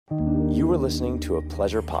You were listening to a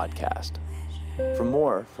Pleasure Podcast. For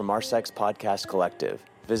more from our Sex Podcast Collective,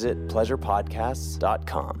 visit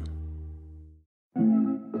pleasurepodcasts.com.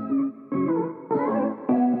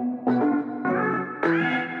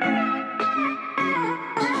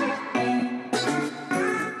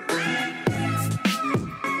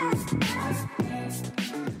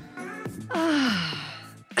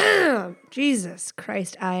 Jesus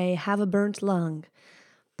Christ, I have a burnt lung.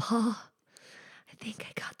 Pa, I think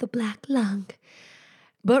I got the black lung.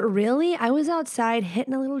 But really, I was outside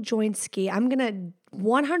hitting a little joint ski. I'm going to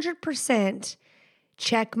 100%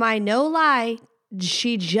 check my no lie.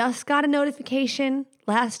 She just got a notification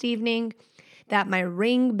last evening that my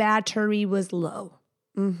ring battery was low.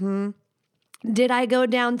 Did I go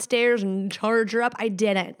downstairs and charge her up? I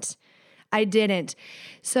didn't.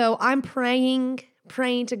 So I'm praying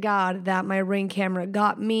to God that my ring camera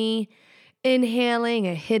got me inhaling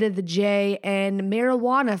a hit of the J and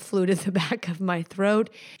marijuana flew to the back of my throat.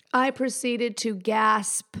 I proceeded to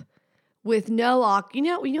gasp with no you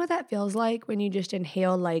know what that feels like when you just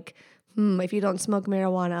inhale like, if you don't smoke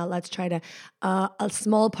marijuana, let's try to, a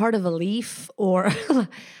small part of a leaf or,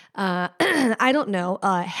 I don't know,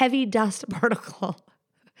 a heavy dust particle,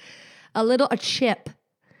 a chip,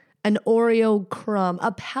 an Oreo crumb,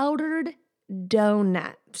 a powdered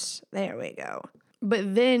donut. There we go.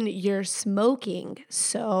 But then you're smoking,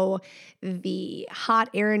 so the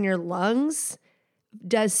hot air in your lungs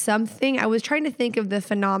does something. I was trying to think of the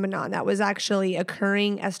phenomenon that was actually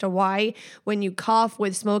occurring as to why when you cough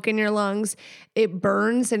with smoke in your lungs, it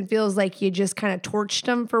burns and feels like you just kind of torched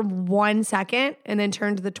them for 1 second and then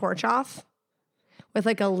turned the torch off with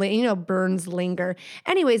like burns linger.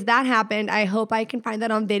 Anyways, that happened. I hope I can find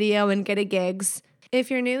that on video and get a gigs. If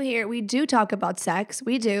you're new here, we do talk about sex.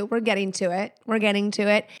 We do. We're getting to it.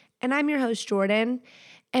 And I'm your host, Jordan.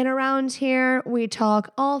 And around here, we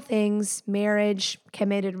talk all things marriage,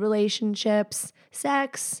 committed relationships,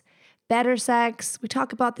 sex, better sex. We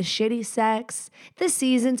talk about the shitty sex, the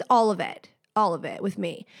seasons, all of it with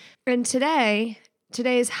me. And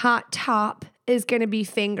today's hot top is going to be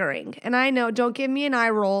fingering. And I know, don't give me an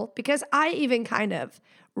eye roll because I even kind of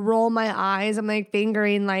roll my eyes. I'm like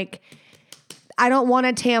fingering like, I don't want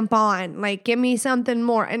a tampon. Like, give me something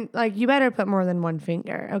more. And like, you better put more than one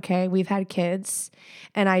finger, okay? We've had kids,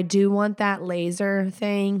 and I do want that laser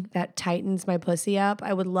thing that tightens my pussy up.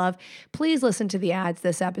 I would love, please listen to the ads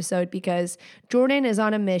this episode because Jordan is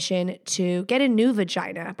on a mission to get a new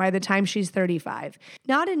vagina by the time she's 35.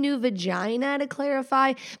 Not a new vagina, to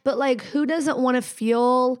clarify, but like, who doesn't want to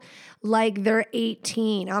feel like they're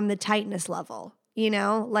 18 on the tightness level? You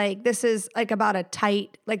know, like this is like about a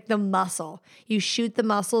tight, like the muscle. You shoot the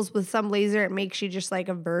muscles with some laser, it makes you just like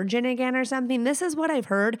a virgin again or something. This is what I've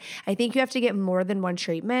heard. I think you have to get more than one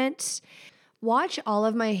treatment. Watch all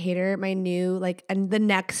of my new, like, and the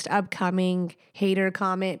next upcoming hater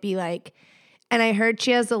comment be like, and I heard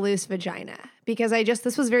she has a loose vagina. Because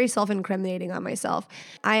this was very self-incriminating on myself.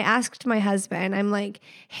 I asked my husband, I'm like,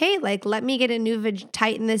 hey, like, let me get a new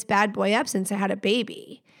tighten this bad boy up since I had a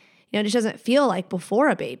baby. You know, it just doesn't feel like before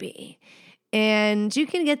a baby. And you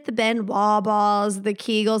can get the Benoit balls, the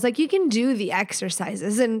Kegels, like you can do the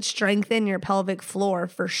exercises and strengthen your pelvic floor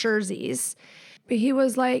for surezies. But he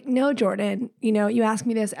was like, no, Jordan, you know, you ask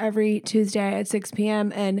me this every Tuesday at 6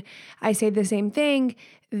 p.m. and I say the same thing,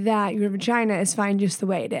 that your vagina is fine just the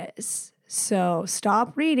way it is. So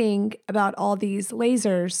stop reading about all these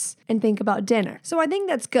lasers and think about dinner. So I think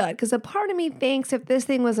that's good because a part of me thinks if this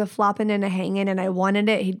thing was a flopping and a hanging and I wanted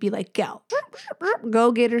it, he'd be like, go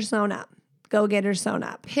get her sewn up.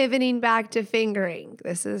 Pivoting back to fingering.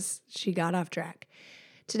 She got off track.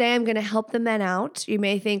 Today I'm going to help the men out. You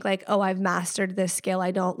may think like, oh, I've mastered this skill.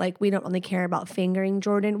 We don't only care about fingering,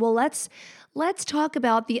 Jordan. Well, let's talk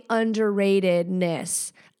about the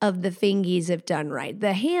underratedness of the fingies if done right.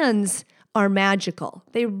 The hands are magical.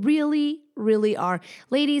 They really, really are.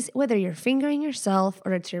 Ladies, whether you're fingering yourself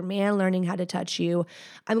or it's your man learning how to touch you,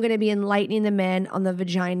 I'm going to be enlightening the men on the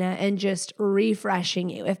vagina and just refreshing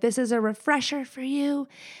you. If this is a refresher for you,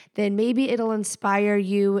 then maybe it'll inspire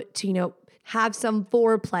you to, have some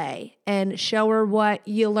foreplay and show her what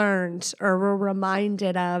you learned or were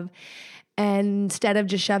reminded of instead of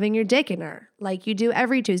just shoving your dick in her like you do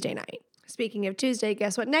every Tuesday night. Speaking of Tuesday,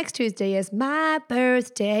 guess what? Next Tuesday is my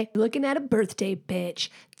birthday. Looking at a birthday, bitch.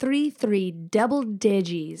 3 double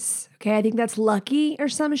digits. Okay, I think that's lucky or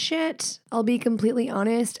some shit. I'll be completely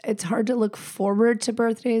honest. It's hard to look forward to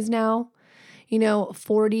birthdays now.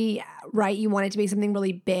 40, right? You want it to be something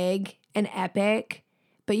really big and epic,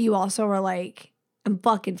 but you also are like, I'm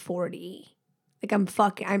fucking 40. Like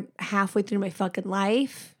I'm halfway through my fucking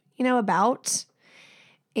life, about.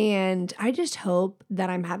 And I just hope that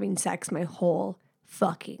I'm having sex my whole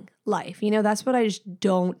fucking life. That's what I just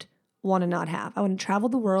don't want to not have. I want to travel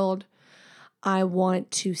the world. I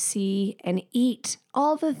want to see and eat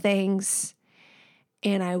all the things.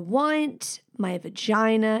 And I want my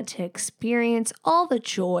vagina to experience all the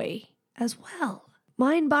joy as well.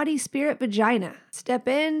 Mind, body, spirit, vagina. Step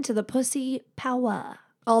into the pussy power.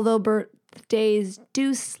 Although birthdays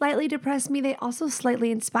do slightly depress me, they also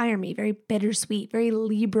slightly inspire me. Very bittersweet, very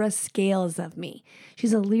Libra scales of me.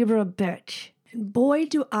 She's a Libra bitch. And boy,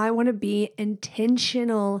 do I want to be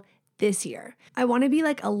intentional this year. I want to be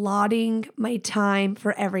like allotting my time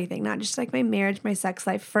for everything, not just like my marriage, my sex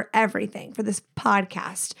life, for everything, for this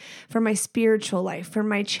podcast, for my spiritual life, for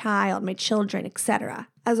my child, my children, etc.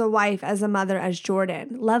 As a wife, as a mother, as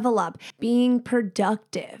Jordan, level up, being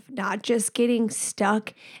productive, not just getting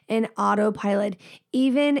stuck in autopilot.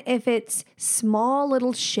 Even if it's small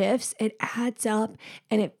little shifts, it adds up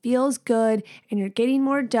and it feels good and you're getting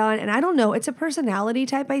more done. And I don't know, it's a personality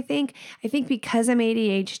type, I think. I think because I'm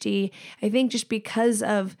ADHD, I think just because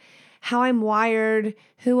of how I'm wired,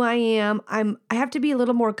 who I am, I have to be a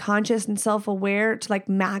little more conscious and self-aware to like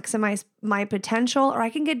maximize my potential, or I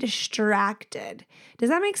can get distracted. Does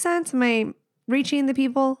that make sense? Am I reaching the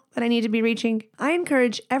people that I need to be reaching? I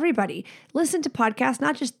encourage everybody, listen to podcasts,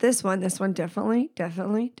 not just this one definitely,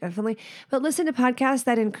 but listen to podcasts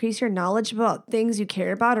that increase your knowledge about things you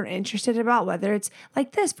care about or interested about, whether it's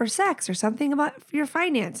like this for sex or something about your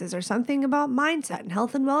finances or something about mindset and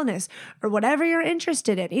health and wellness or whatever you're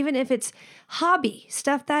interested in, even if it's hobby,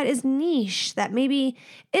 stuff that is niche, that maybe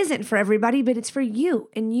isn't for everybody, but it's for you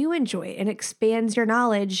and you enjoy it and expands your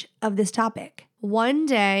knowledge of this topic. One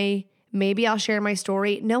day, maybe I'll share my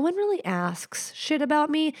story. No one really asks shit about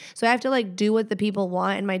me, so I have to like do what the people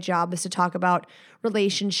want, and my job is to talk about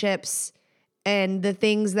relationships and the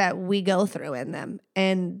things that we go through in them.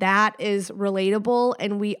 And that is relatable,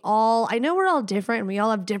 and I know we're all different and we all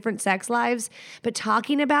have different sex lives, but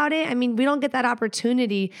talking about it, I mean, we don't get that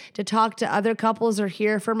opportunity to talk to other couples or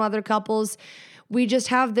hear from other couples. We just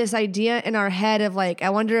have this idea in our head of like, I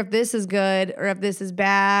wonder if this is good or if this is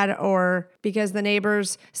bad, or because the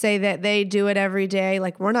neighbors say that they do it every day,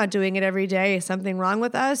 like we're not doing it every day. Is something wrong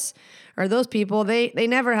with us? Or those people, they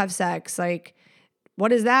never have sex. Like, what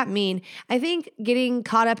does that mean? I think getting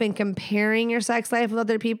caught up in comparing your sex life with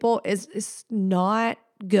other people is not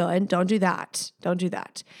good. Don't do that. Don't do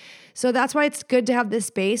that. So that's why it's good to have this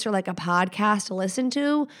space or like a podcast to listen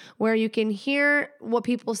to where you can hear what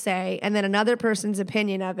people say and then another person's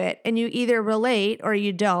opinion of it. And you either relate or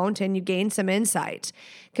you don't, and you gain some insight.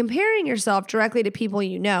 Comparing yourself directly to people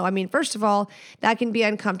you know, I mean, first of all, that can be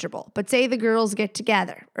uncomfortable. But say the girls get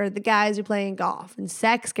together or the guys are playing golf and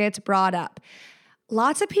sex gets brought up.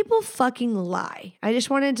 Lots of people fucking lie. I just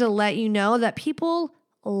wanted to let you know that people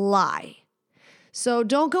lie. So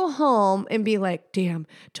don't go home and be like, damn,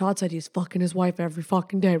 Todd said he's fucking his wife every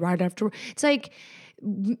fucking day right after. It's like,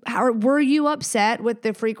 were you upset with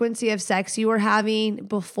the frequency of sex you were having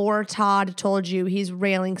before Todd told you he's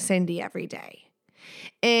railing Cindy every day?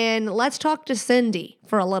 And let's talk to Cindy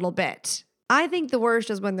for a little bit. I think the worst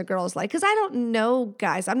is when the girl's like, because I don't know,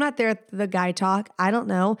 guys. I'm not there at the guy talk. I don't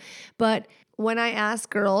know. But when I ask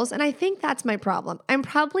girls, and I think that's my problem, I'm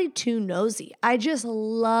probably too nosy. I just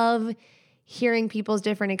love hearing people's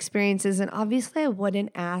different experiences. And obviously I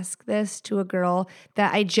wouldn't ask this to a girl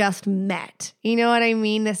that I just met. You know what I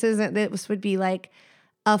mean? This would be like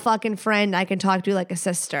a fucking friend I can talk to like a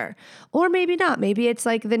sister. Or maybe not. Maybe it's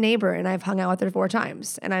like the neighbor and I've hung out with her 4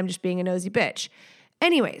 times and I'm just being a nosy bitch.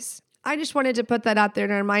 Anyways, I just wanted to put that out there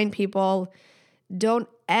to remind people, don't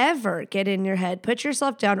ever get in your head, put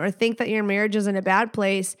yourself down, or think that your marriage is in a bad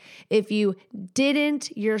place if you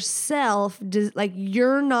didn't yourself, like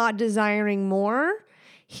you're not desiring more,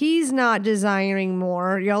 he's not desiring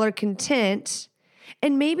more, y'all are content.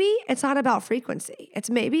 And maybe it's not about frequency.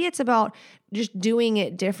 Maybe it's about just doing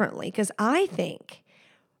it differently. Because I think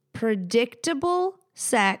predictable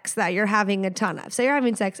sex that you're having a ton of. Say you're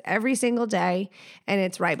having sex every single day and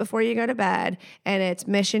it's right before you go to bed and it's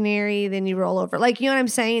missionary, then you roll over. Like, you know what I'm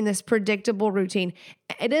saying? This predictable routine.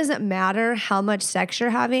 It doesn't matter how much sex you're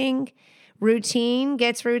having. Routine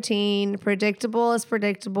gets routine. Predictable is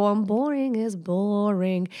predictable and boring is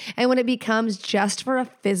boring. And when it becomes just for a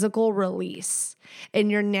physical release and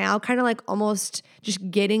you're now kind of like almost just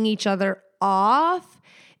getting each other off,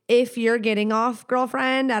 if you're getting off,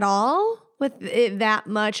 girlfriend, at all, with it that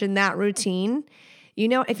much and that routine, you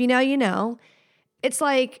know, if you know, you know, it's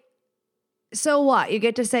like, so what? You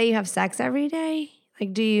get to say you have sex every day?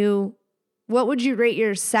 Like, what would you rate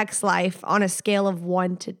your sex life on a scale of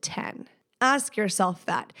 1 to 10? Ask yourself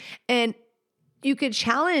that. And You could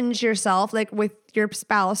challenge yourself, like with your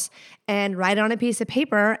spouse, and write on a piece of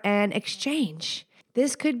paper and exchange.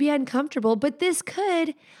 This could be uncomfortable, but this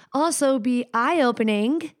could also be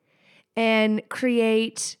eye-opening and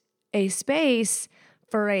create a space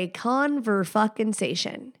for a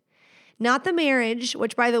conver-fucking-sation. Not the marriage,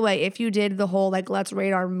 which, by the way, if you did the whole, like, let's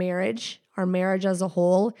rate our marriage as a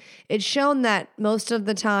whole, it's shown that most of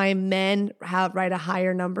the time men write a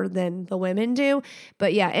higher number than the women do.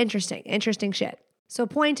 But yeah, interesting shit. So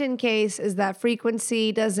point in case is that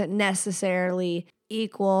frequency doesn't necessarily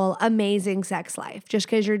equal amazing sex life just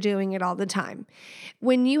because you're doing it all the time.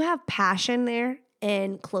 When you have passion there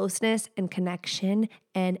and closeness and connection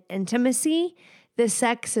and intimacy, the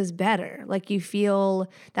sex is better. Like you feel,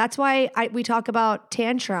 that's why we talk about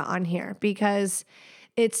tantra on here, because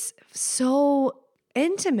it's so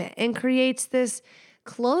intimate and creates this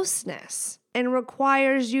closeness and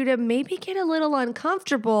requires you to maybe get a little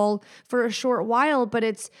uncomfortable for a short while, but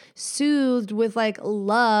it's soothed with like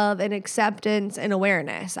love and acceptance and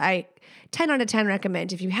awareness. I 10 out of 10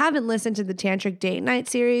 recommend. If you haven't listened to the Tantric Date Night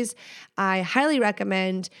series, I highly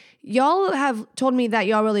recommend. Y'all have told me that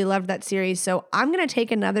y'all really loved that series, so I'm going to take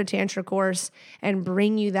another Tantra course and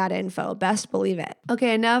bring you that info. Best believe it.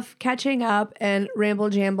 Okay, enough catching up and ramble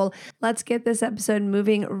jamble. Let's get this episode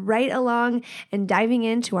moving right along and diving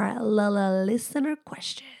into our listener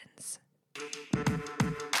questions.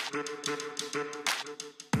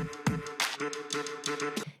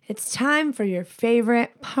 It's time for your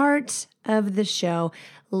favorite part of the show,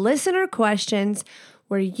 listener questions,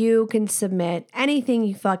 where you can submit anything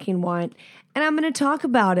you fucking want, and I'm going to talk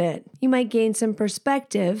about it. You might gain some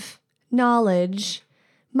perspective, knowledge,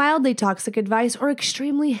 mildly toxic advice, or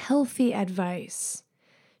extremely healthy advice.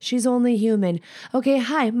 She's only human. Okay,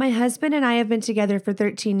 hi, my husband and I have been together for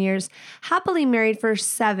 13 years, happily married for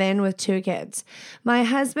 7 with 2 kids. My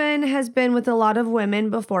husband has been with a lot of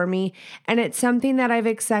women before me, and it's something that I've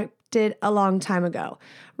accepted a long time ago.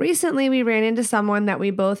 Recently, we ran into someone that we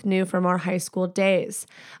both knew from our high school days.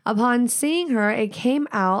 Upon seeing her, it came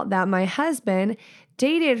out that my husband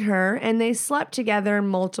dated her and they slept together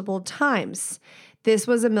multiple times. This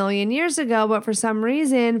was a million years ago, but for some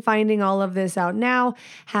reason, finding all of this out now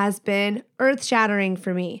has been earth-shattering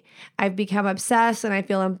for me. I've become obsessed and I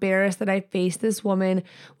feel embarrassed that I faced this woman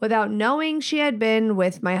without knowing she had been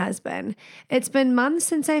with my husband. It's been months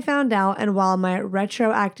since I found out, and while my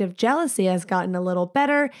retroactive jealousy has gotten a little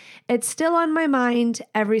better, it's still on my mind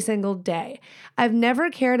every single day. I've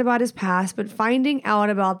never cared about his past, but finding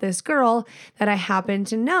out about this girl that I happen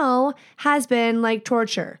to know has been like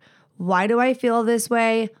torture. Why do I feel this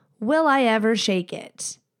way? Will I ever shake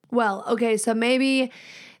it? Well, okay, so maybe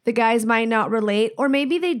the guys might not relate, or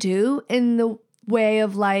maybe they do in the way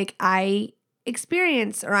of like, I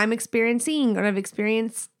experience, or I'm experiencing, or I've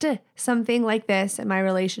experienced something like this in my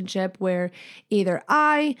relationship where either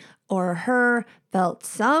I or her felt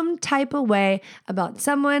some type of way about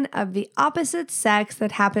someone of the opposite sex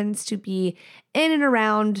that happens to be in and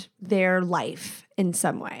around their life in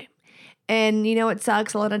some way. And, you know, it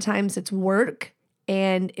sucks. A lot of times it's work.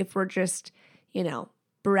 And if we're just,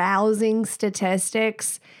 browsing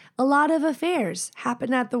statistics, a lot of affairs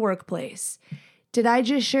happen at the workplace. Did I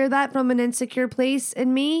just share that from an insecure place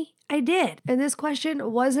in me? I did. And this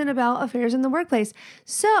question wasn't about affairs in the workplace.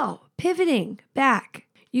 So, pivoting back,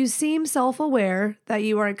 you seem self-aware that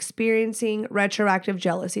you are experiencing retroactive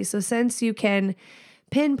jealousy. So since you can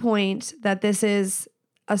pinpoint that this is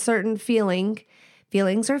a certain feeling,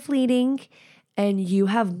 feelings are fleeting, and you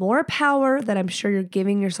have more power that I'm sure you're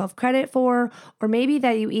giving yourself credit for, or maybe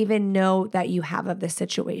that you even know that you have of this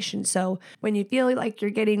situation. So when you feel like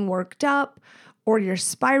you're getting worked up or you're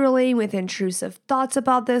spiraling with intrusive thoughts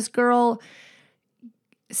about this girl,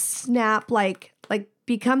 snap,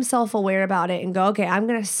 become self-aware about it and go, okay, I'm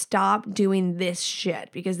going to stop doing this shit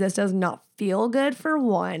because this does not feel good for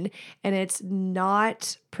one, and it's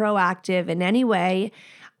not proactive in any way.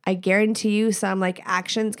 I guarantee you some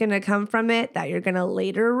action's going to come from it that you're going to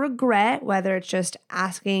later regret, whether it's just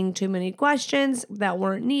asking too many questions that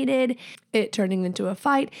weren't needed, it turning into a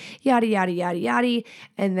fight, yada, yada, yada, yada.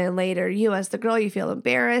 And then later you as the girl, you feel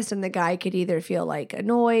embarrassed, and the guy could either feel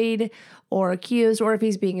annoyed or accused, or if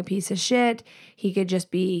he's being a piece of shit, he could just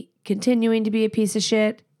be continuing to be a piece of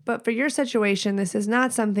shit. But for your situation, this is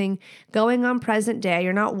not something going on present day.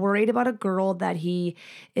 You're not worried about a girl that he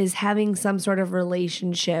is having some sort of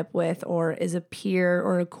relationship with or is a peer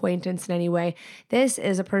or acquaintance in any way. This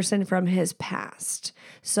is a person from his past.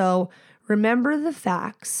 So remember the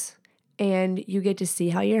facts, and you get to see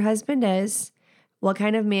how your husband is, what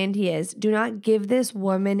kind of man he is. Do not give this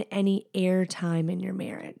woman any airtime in your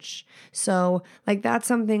marriage. So like that's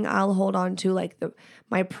something I'll hold on to, like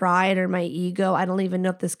my pride or my ego. I don't even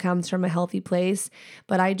know if this comes from a healthy place,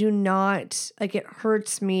 but I do not, like it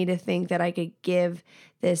hurts me to think that I could give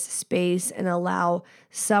this space and allow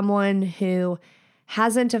someone who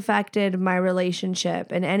hasn't affected my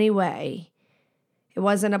relationship in any way. It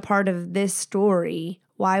wasn't a part of this story.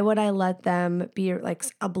 Why would I let them be like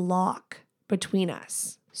a block between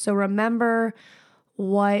us? So remember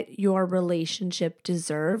what your relationship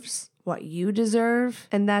deserves, what you deserve.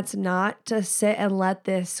 And that's not to sit and let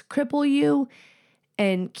this cripple you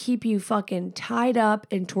and keep you fucking tied up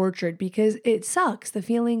and tortured, because it sucks. The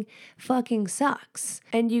feeling fucking sucks.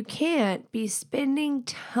 And you can't be spending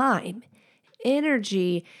time,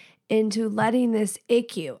 energy into letting this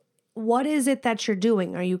ick you. What is it that you're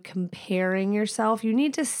doing? Are you comparing yourself? You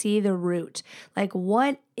need to see the root. Like,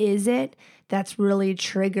 what is it that's really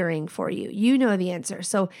triggering for you? You know the answer.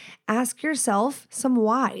 So ask yourself some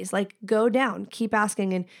whys. Like, go down, keep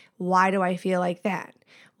asking, and why do I feel like that?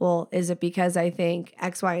 Well, is it because I think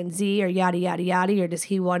X, Y, and Z, or yada, yada, yada, or does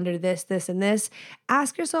he wonder this, this, and this?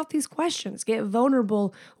 Ask yourself these questions. Get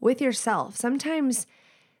vulnerable with yourself. Sometimes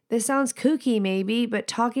this sounds kooky maybe, but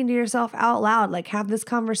talking to yourself out loud, like have this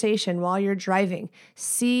conversation while you're driving.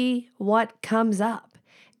 See what comes up.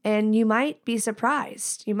 And you might be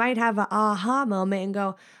surprised. You might have an aha moment and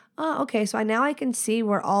go, oh, okay, so now I can see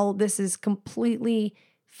where all this is completely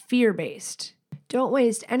fear-based. Don't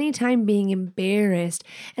waste any time being embarrassed.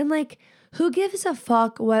 And like, who gives a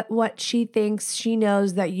fuck what she thinks she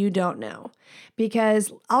knows that you don't know?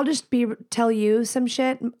 Because I'll just tell you some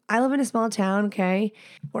shit. I live in a small town, okay?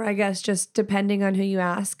 Or I guess just depending on who you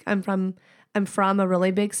ask. I'm from a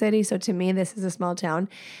really big city, so to me this is a small town.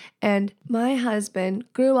 And my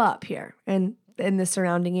husband grew up here and in the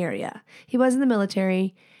surrounding area. He was in the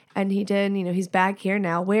military, and he did, he's back here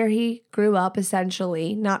now where he grew up,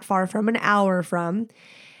 essentially, not far from, an hour from.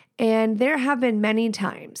 And there have been many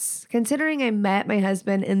times, considering I met my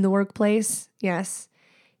husband in the workplace, yes,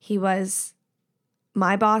 he was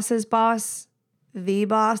my boss's boss, the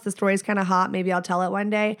boss. The story's kind of hot. Maybe I'll tell it one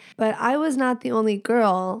day. But I was not the only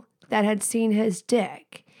girl that had seen his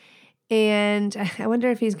dick. And I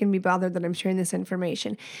wonder if he's going to be bothered that I'm sharing this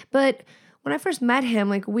information. But when I first met him,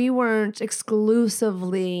 like, we weren't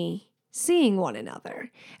exclusively seeing one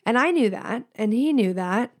another. And I knew that, and he knew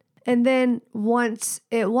that. And then once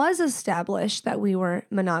it was established that we were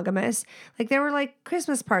monogamous, like there were like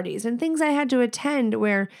Christmas parties and things I had to attend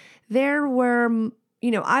where there were,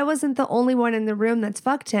 I wasn't the only one in the room that's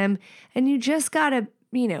fucked him. And you just gotta,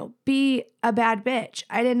 be a bad bitch.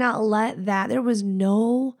 I did not let that. There was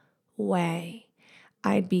no way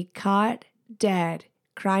I'd be caught dead,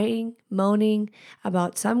 crying, moaning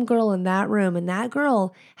about some girl in that room, and that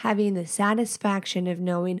girl having the satisfaction of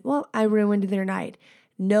knowing, well, I ruined their night.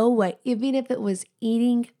 No way. Even if it was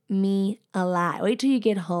eating me alive. Wait till you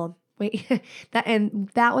get home. Wait,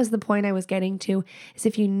 that was the point I was getting to, is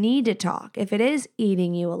if you need to talk, if it is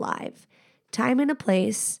eating you alive, time and a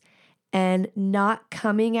place, and not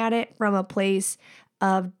coming at it from a place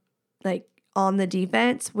of like on the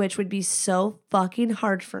defense, which would be so fucking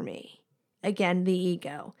hard for me. Again, the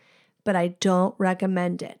ego. But I don't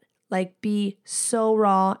recommend it. Like, be so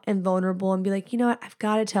raw and vulnerable and be like, you know what? I've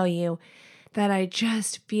got to tell you that I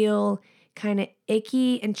just feel kind of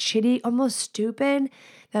icky and shitty, almost stupid,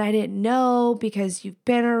 that I didn't know because you've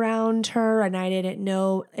been around her and I didn't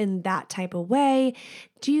know in that type of way.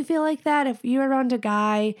 Do you feel like that? If you were around a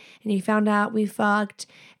guy and you found out we fucked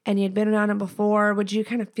and you'd been around him before, would you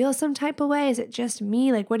kind of feel some type of way? Is it just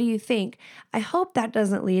me? Like, what do you think? I hope that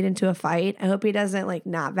doesn't lead into a fight. I hope he doesn't like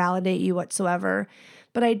not validate you whatsoever.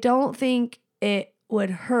 But I don't think it would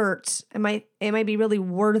hurt. It might be really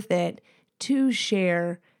worth it to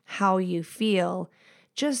share how you feel,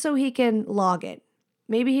 just so he can log it.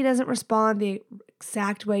 Maybe he doesn't respond the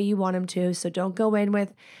exact way you want him to, so don't go in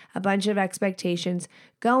with a bunch of expectations.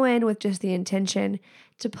 Go in with just the intention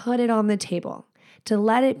to put it on the table, to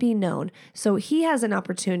let it be known. So he has an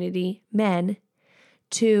opportunity, men,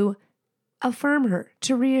 to affirm her,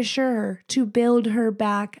 to reassure her, to build her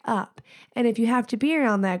back up. And if you have to be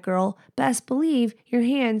around that girl, best believe your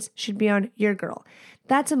hands should be on your girl.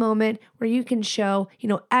 That's a moment where you can show,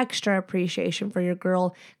 extra appreciation for your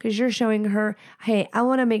girl, because you're showing her, hey, I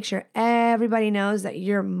want to make sure everybody knows that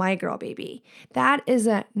you're my girl, baby. That is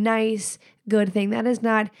a nice, good thing. That is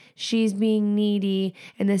not she's being needy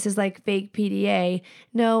and this is like fake PDA.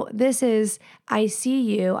 No, this is I see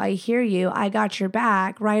you, I hear you, I got your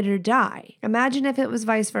back, ride or die. Imagine if it was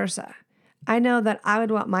vice versa. I know that I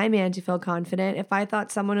would want my man to feel confident. If I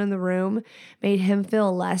thought someone in the room made him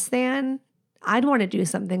feel less than, I'd want to do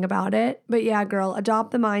something about it. But yeah, girl,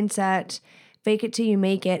 adopt the mindset. Fake it till you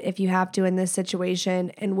make it if you have to in this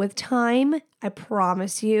situation. And with time, I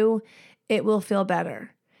promise you, it will feel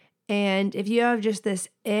better. And if you have just this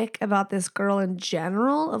ick about this girl in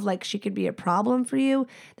general, of like she could be a problem for you,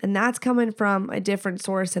 then that's coming from a different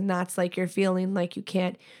source. And that's like you're feeling like you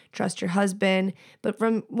can't trust your husband. But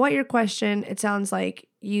from what your question, it sounds like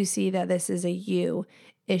you see that this is a you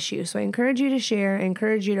issue. So I encourage you to share, I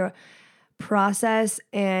encourage you to process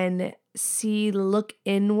and look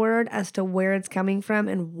inward as to where it's coming from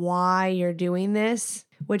and why you're doing this.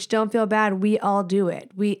 Which, don't feel bad, we all do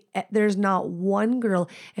it. There's not one girl.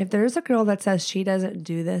 If there's a girl that says she doesn't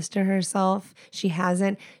do this to herself, she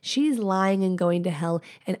hasn't, she's lying and going to hell,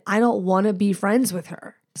 and I don't want to be friends with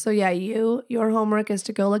her. So yeah, your homework is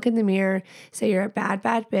to go look in the mirror, say you're a bad,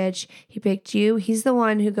 bad bitch. He picked you. He's the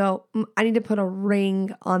one who I need to put a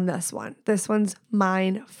ring on this one. This one's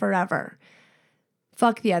mine forever.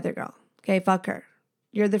 Fuck the other girl. Okay, fuck her.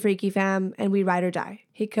 You're the freaky femme, and we ride or die.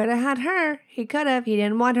 He could have had her. He could have. He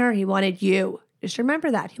didn't want her. He wanted you. Just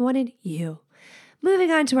remember that. He wanted you.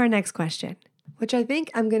 Moving on to our next question, which I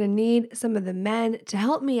think I'm going to need some of the men to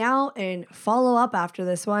help me out and follow up after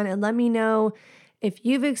this one and let me know if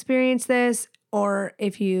you've experienced this or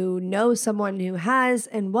if you know someone who has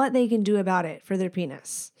and what they can do about it for their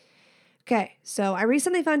penis. Okay, so I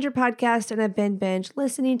recently found your podcast and I've been binge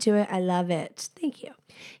listening to it. I love it. Thank you.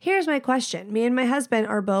 Here's my question. Me and my husband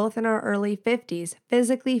are both in our early 50s,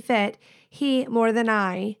 physically fit, he more than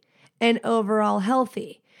I, and overall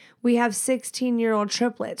healthy. We have 16-year-old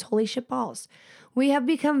triplets. Holy shit balls. We have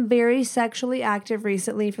become very sexually active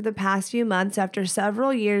recently for the past few months after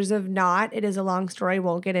several years of not. It is a long story,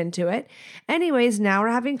 won't get into it. Anyways, now we're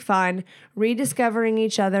having fun, rediscovering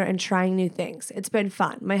each other and trying new things. It's been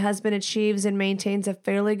fun. My husband achieves and maintains a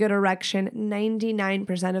fairly good erection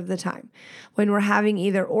 99% of the time when we're having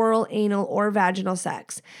either oral, anal, or vaginal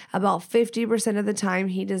sex. About 50% of the time,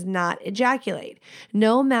 he does not ejaculate.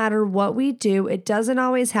 No matter what we do, it doesn't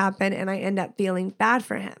always happen, and I end up feeling bad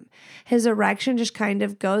for him. His erection just kind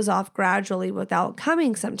of goes off gradually without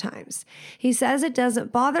coming sometimes. He says it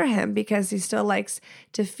doesn't bother him because he still likes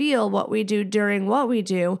to feel what we do during what we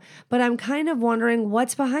do, but I'm kind of wondering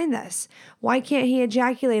what's behind this. Why can't he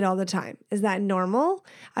ejaculate all the time? Is that normal?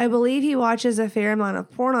 I believe he watches a fair amount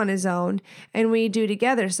of porn on his own, and we do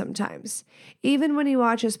together sometimes. Even when he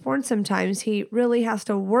watches porn sometimes, he really has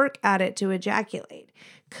to work at it to ejaculate.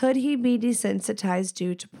 Could he be desensitized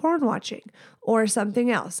due to porn watching or something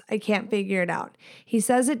else? I can't figure it out. He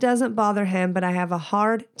says it doesn't bother him, but I have a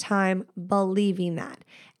hard time believing that.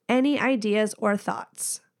 Any ideas or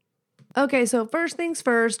thoughts? Okay, so first things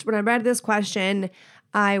first, when I read this question,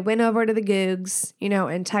 I went over to the Googs,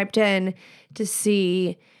 and typed in to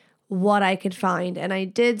see what I could find. And I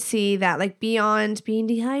did see that like beyond being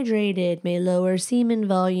dehydrated may lower semen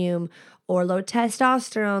volume or low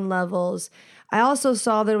testosterone levels. I also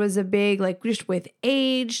saw there was a big, just with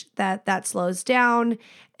age, that slows down,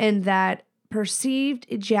 and that perceived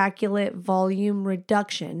ejaculate volume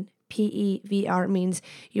reduction, PEVR, means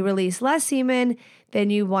you release less semen than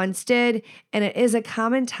you once did, and it is a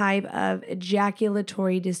common type of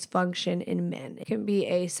ejaculatory dysfunction in men. It can be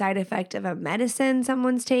a side effect of a medicine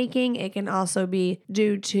someone's taking. It can also be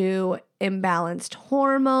due to imbalanced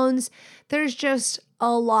hormones. There's just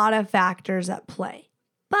a lot of factors at play.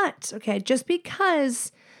 But, just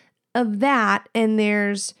because of that, and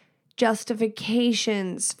there's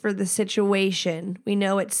justifications for the situation, we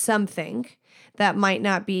know it's something that might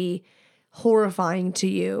not be horrifying to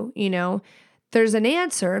you, there's an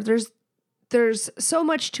answer. There's so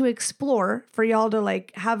much to explore for y'all to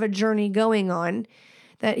have a journey going on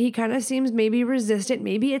that he kind of seems maybe resistant.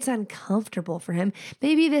 Maybe it's uncomfortable for him.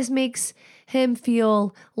 Maybe this makes him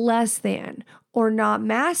feel less than or not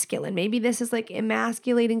masculine. Maybe this is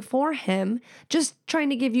emasculating for him. Just trying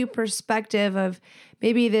to give you perspective of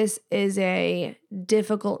maybe this is a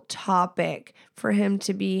difficult topic for him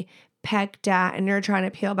to be pecked at, and you're trying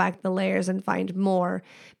to peel back the layers and find more.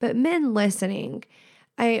 But men listening,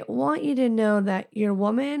 I want you to know that your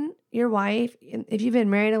woman, your wife, if you've been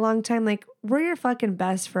married a long time, we're your fucking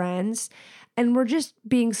best friends, and we're just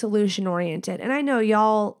being solution oriented. And I know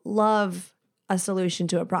y'all love a solution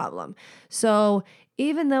to a problem. So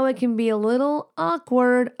even though it can be a little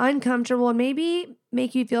awkward, uncomfortable, and maybe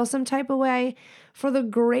make you feel some type of way, for the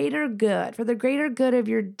greater good of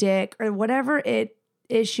your dick or whatever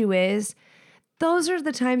issue is, those are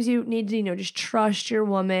the times you need to, just trust your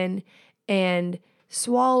woman and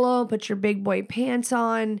swallow, put your big boy pants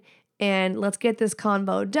on, and let's get this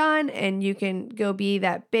convo done, and you can go be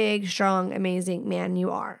that big, strong, amazing man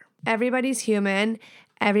you are. Everybody's human.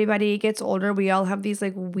 Everybody gets older. We all have these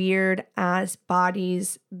like weird ass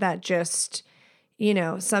bodies that just,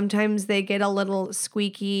 sometimes they get a little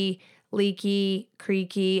squeaky, leaky,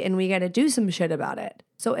 creaky, and we got to do some shit about it.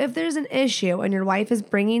 So if there's an issue and your wife is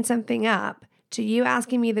bringing something up to you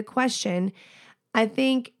asking me the question, I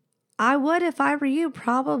think I would, if I were you,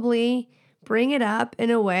 probably bring it up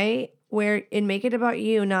in a way where and make it about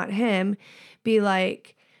you, not him. Be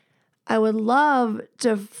like, I would love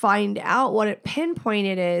to find out what it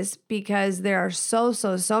pinpointed is, because there are so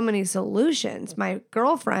many solutions. My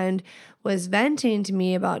girlfriend was venting to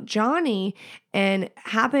me about Johnny and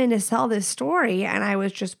happened to tell this story, and I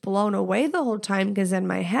was just blown away the whole time, because in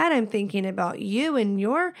my head I'm thinking about you and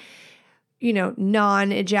your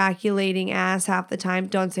non-ejaculating ass half the time.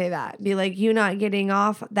 Don't say that. Be like, you not getting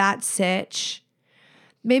off that sitch.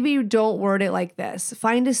 Maybe you don't word it like this.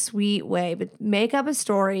 Find a sweet way, but make up a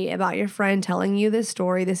story about your friend telling you this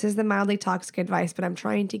story. This is the mildly toxic advice, but I'm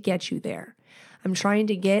trying to get you there. I'm trying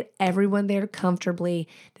to get everyone there comfortably.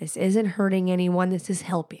 This isn't hurting anyone. This is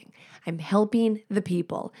helping. I'm helping the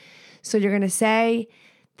people. So you're going to say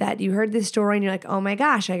that you heard this story and you're like, oh my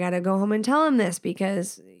gosh, I got to go home and tell him this,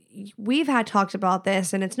 because we've had talked about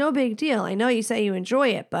this and it's no big deal. I know you say you enjoy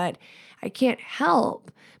it, but I can't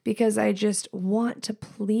help because I just want to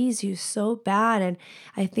please you so bad. And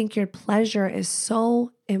I think your pleasure is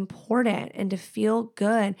so important, and to feel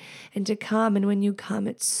good and to come. And when you come,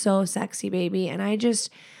 it's so sexy, baby. And I just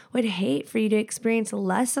would hate for you to experience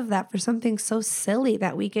less of that for something so silly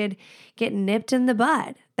that we could get nipped in the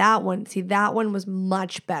bud. That one was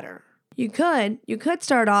much better. You could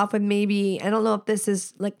start off with maybe, I don't know if this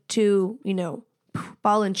is like too,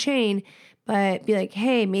 ball and chain, but be like,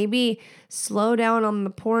 hey, maybe slow down on the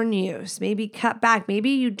porn use. Maybe cut back. Maybe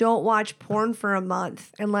you don't watch porn for a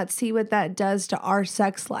month, and let's see what that does to our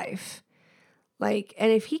sex life. And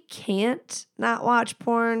if he can't not watch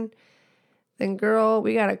porn, then girl,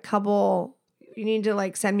 we got you need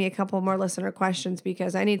to send me a couple more listener questions,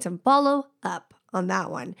 because I need some follow up on that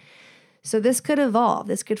one. So this could evolve.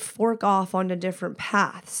 This could fork off onto different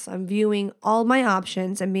paths. I'm viewing all my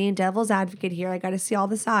options. I'm being devil's advocate here. I got to see all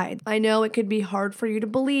the sides. I know it could be hard for you to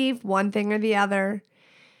believe one thing or the other.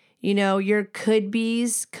 Your could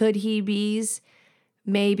be's, could he be's,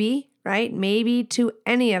 maybe, right? Maybe to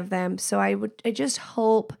any of them. So I just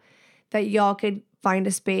hope that y'all could find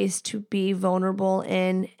a space to be vulnerable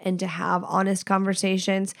in and to have honest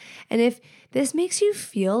conversations. And if this makes you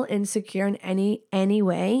feel insecure in any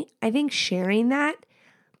way, I think sharing that,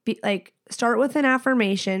 start with an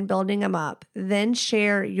affirmation, building them up, then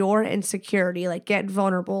share your insecurity, get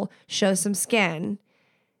vulnerable, show some skin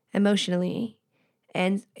emotionally,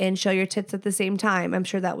 and show your tits at the same time. I'm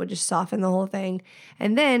sure that would just soften the whole thing.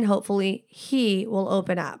 And then hopefully he will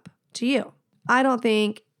open up to you. I don't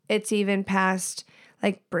think it's even past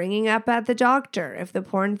bringing up at the doctor if the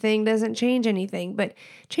porn thing doesn't change anything, but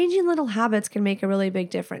changing little habits can make a really big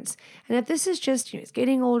difference. And if this is just, he's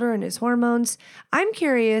getting older and his hormones, I'm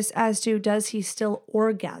curious as to, does he still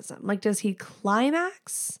orgasm? Does he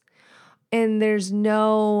climax and there's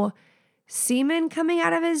no semen coming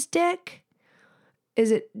out of his dick? Is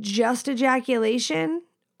it just ejaculation,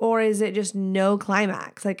 or is it just no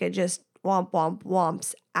climax? It just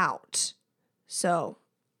womps out. So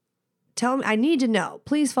tell me, I need to know.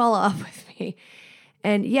 Please follow up with me.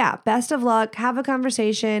 And yeah, best of luck. Have a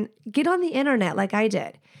conversation. Get on the internet like I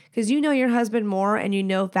did, because you know your husband more and you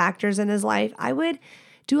know factors in his life. I would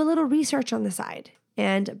do a little research on the side,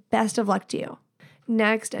 and best of luck to you.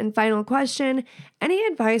 Next and final question. Any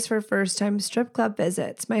advice for first-time strip club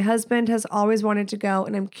visits? My husband has always wanted to go,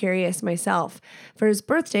 and I'm curious myself. For his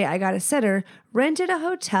birthday, I got a sitter, rented a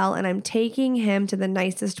hotel, and I'm taking him to the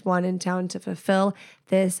nicest one in town to fulfill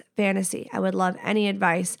this fantasy. I would love any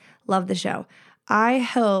advice. Love the show. I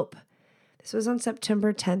hope, this was on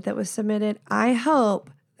September 10th that was submitted. I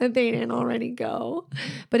hope that they didn't already go.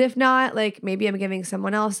 But if not, maybe I'm giving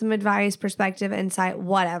someone else some advice, perspective, insight,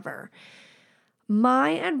 whatever. My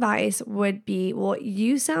advice would be,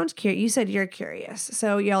 you sound curious. You said you're curious.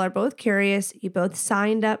 So y'all are both curious. You both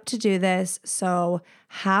signed up to do this. So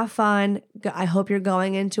have fun. I hope you're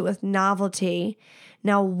going into it with novelty.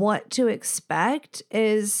 Now, what to expect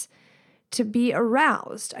is to be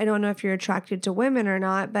aroused. I don't know if you're attracted to women or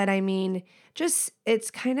not, but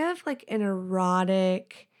it's kind of like an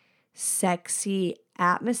erotic, sexy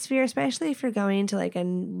atmosphere, especially if you're going to a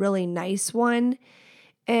really nice one.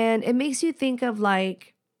 And it makes you think of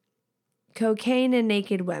cocaine and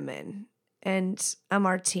naked women and a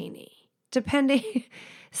martini, depending.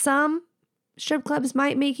 Some strip clubs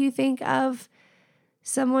might make you think of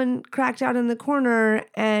someone cracked out in the corner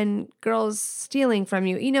and girls stealing from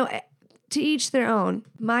you. To each their own.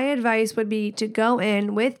 My advice would be to go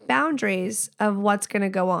in with boundaries of what's going to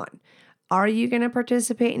go on. Are you going to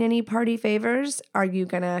participate in any party favors? Are you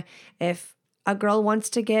going to, if a girl wants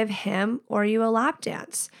to give him or you a lap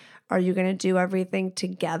dance, are you going to do everything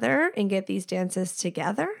together and get these dances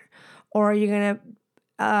together? Or are you going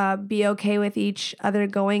to be okay with each other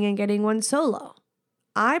going and getting one solo?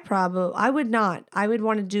 I would not. I would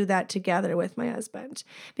want to do that together with my husband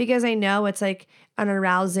because I know it's like an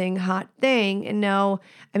arousing, hot thing. And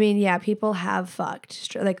people have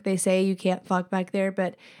fucked. Like they say you can't fuck back there,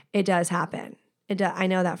 but it does happen. I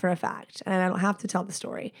know that for a fact. And I don't have to tell the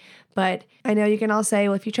story. But I know you can all say,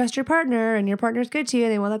 well, if you trust your partner and your partner's good to you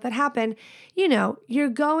and they won't let that happen, you're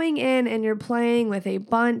going in and you're playing with a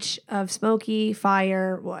bunch of smoky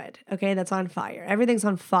firewood. Okay, that's on fire. Everything's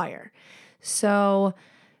on fire. So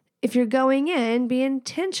if you're going in, be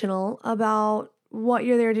intentional about what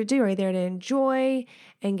you're there to do. Are you there to enjoy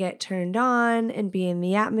and get turned on and be in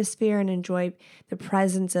the atmosphere and enjoy the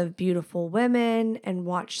presence of beautiful women and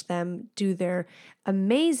watch them do their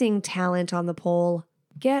amazing talent on the pole,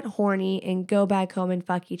 get horny and go back home and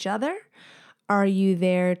fuck each other? Are you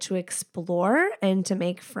there to explore and to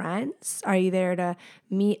make friends? Are you there to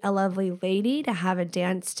meet a lovely lady, to have a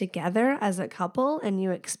dance together as a couple and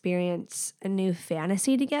you experience a new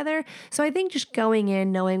fantasy together? So I think just going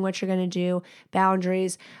in, knowing what you're going to do,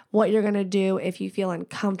 boundaries, what you're going to do if you feel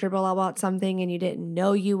uncomfortable about something and you didn't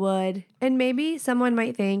know you would. And maybe someone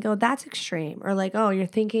might think, oh, that's extreme. Or like, oh, you're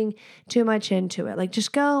thinking too much into it. Like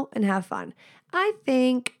just go and have fun. I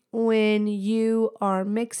think when you are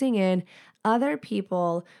mixing in other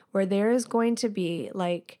people where there is going to be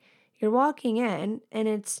like you're walking in and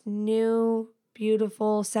it's new,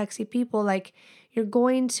 beautiful, sexy people, like you're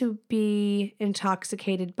going to be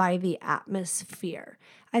intoxicated by the atmosphere.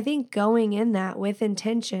 I think going in that with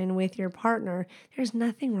intention with your partner, there's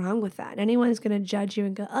nothing wrong with that. Anyone's going to judge you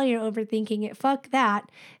and go, oh, you're overthinking it. Fuck that.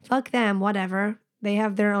 Fuck them, whatever. They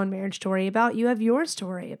have their own marriage story about. You have your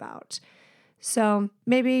story about. So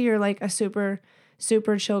maybe you're like a super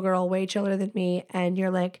chill girl, way chiller than me. And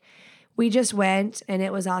you're like, we just went and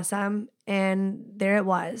it was awesome. And there it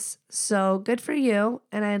was. So good for you.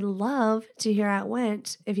 And I'd love to hear how it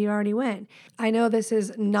went if you already went. I know this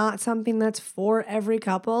is not something that's for every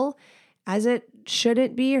couple, as it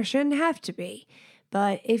shouldn't be or shouldn't have to be.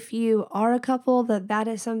 But if you are a couple that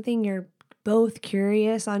is something you're both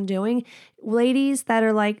curious on doing, ladies that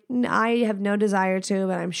are like, I have no desire to,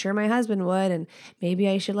 but I'm sure my husband would, and maybe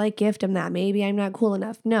I should like gift him that. Maybe I'm not cool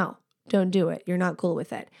enough. No, don't do it. You're not cool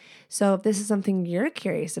with it. So if this is something you're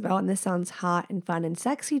curious about and this sounds hot and fun and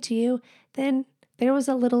sexy to you, then there was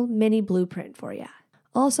a little mini blueprint for you.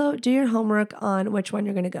 Also, do your homework on which one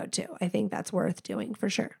you're going to go to. I think that's worth doing for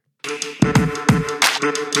sure.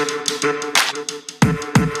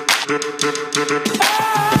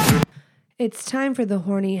 It's time for the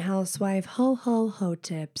horny housewife ho ho ho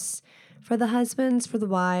tips. For the husbands, for the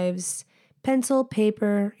wives, pencil,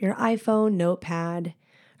 paper, your iPhone, notepad,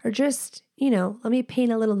 or just, let me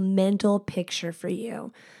paint a little mental picture for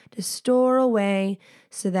you to store away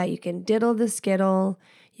so that you can diddle the skittle.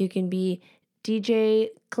 You can be DJ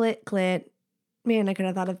Clit Clit. Man, I could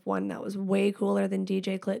have thought of one that was way cooler than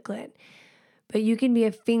DJ Clit Clit. But you can be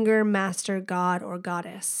a finger master god or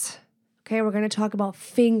goddess. Okay, we're going to talk about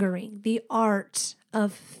fingering, the art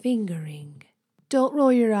of fingering. Don't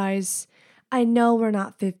roll your eyes. I know we're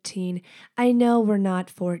not 15. I know we're not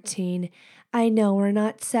 14. I know we're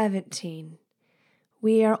not 17.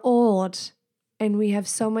 We are old and we have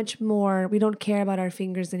so much more. We don't care about our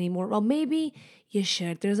fingers anymore. Well, maybe you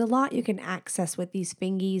should. There's a lot you can access with these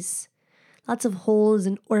fingies. Lots of holes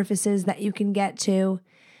and orifices that you can get to.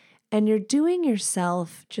 And you're doing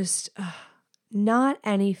yourself just not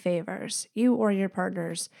any favors, you or your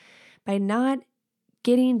partners, by not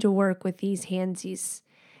getting to work with these handsies.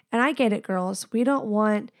 And I get it, girls. We don't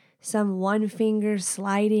want some one finger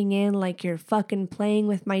sliding in like you're fucking playing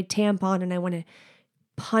with my tampon and I want to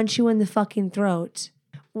punch you in the fucking throat.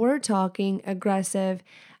 We're talking aggressive.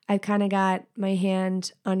 I've kind of got my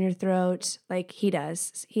hand on your throat like he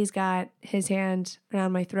does. He's got his hand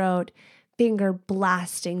around my throat, finger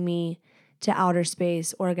blasting me to outer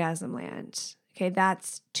space, orgasm land. Okay,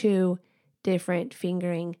 that's two different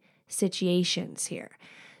fingering situations here.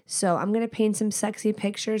 So I'm going to paint some sexy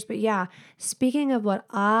pictures. But yeah, speaking of what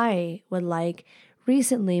I would like,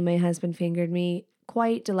 recently my husband fingered me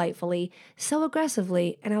quite delightfully, so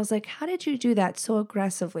aggressively. And I was like, how did you do that so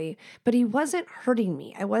aggressively? But he wasn't hurting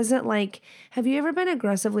me. I wasn't like, have you ever been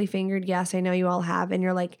aggressively fingered? Yes, I know you all have. And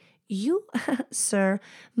you're like, You, sir,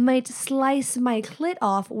 might slice my clit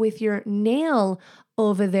off with your nail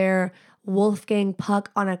over there, Wolfgang Puck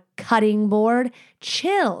on a cutting board.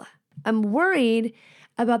 Chill. I'm worried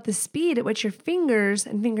about the speed at which your fingers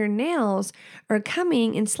and fingernails are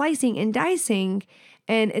coming and slicing and dicing.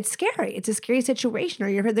 And it's scary. It's a scary situation. Or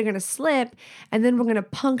you're afraid they're going to slip, and then we're going to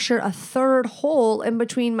puncture a third hole in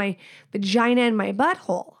between my vagina and my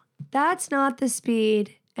butthole. That's not the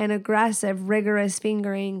speed and aggressive, rigorous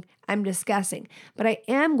fingering I'm discussing. But I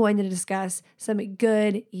am going to discuss some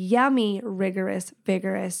good, yummy, rigorous,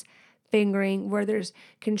 vigorous fingering where there's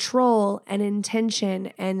control and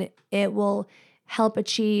intention, and it will help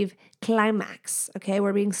achieve climax. Okay,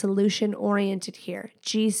 we're being solution oriented here.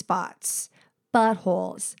 G-spots,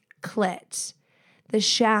 buttholes, clit, the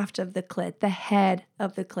shaft of the clit, the head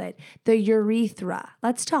of the clit, the urethra.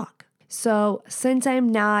 Let's talk. So since I'm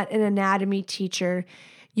not an anatomy teacher,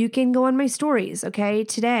 you can go on my stories, okay?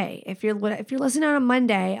 Today, if you're listening on a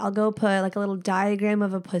Monday, I'll go put like a little diagram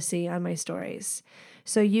of a pussy on my stories.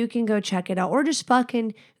 So you can go check it out, or just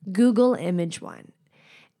fucking Google image one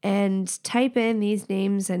and type in these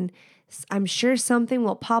names, and I'm sure something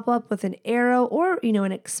will pop up with an arrow or,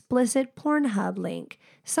 an explicit Pornhub link.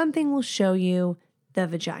 Something will show you the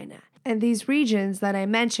vagina. And these regions that I'm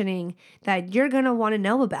mentioning that you're going to want to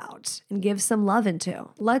know about and give some love into.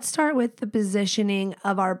 Let's start with the positioning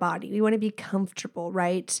of our body. We want to be comfortable,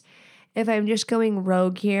 right? If I'm just going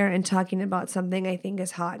rogue here and talking about something I think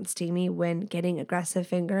is hot and steamy when getting aggressive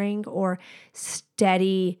fingering or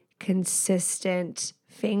steady, consistent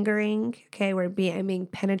fingering, okay, where I'm being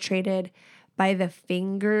penetrated by the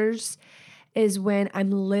fingers, is when I'm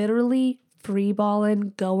literally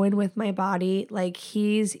freeballing, going with my body like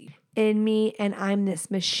he's in me and I'm this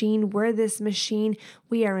machine. We're this machine.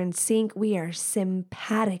 We are in sync. We are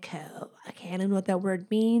simpatico. Okay, I don't know what that word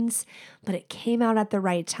means, but it came out at the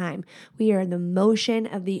right time. We are in the motion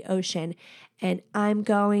of the ocean, and I'm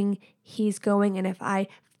going, he's going, and if I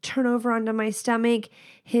turn over onto my stomach,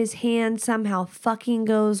 his hand somehow fucking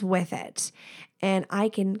goes with it. And I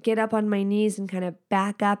can get up on my knees and kind of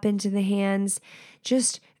back up into the hands.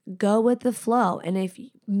 Just go with the flow. And if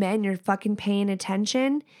men, you're fucking paying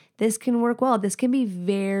attention, this can work well. This can be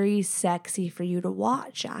very sexy for you to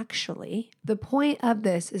watch, actually. The point of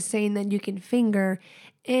this is saying that you can finger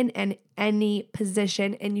in any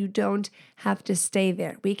position and you don't have to stay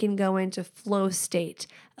there. We can go into flow state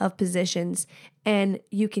of positions and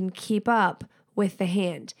you can keep up with the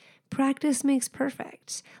hand. Practice makes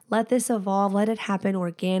perfect. Let this evolve. Let it happen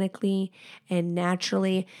organically and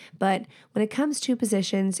naturally. But when it comes to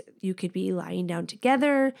positions, you could be lying down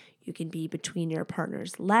together. You can be between your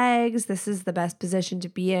partner's legs. This is the best position to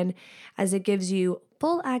be in, as it gives you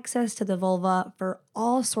full access to the vulva for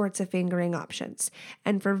all sorts of fingering options.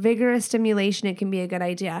 And for vigorous stimulation, it can be a good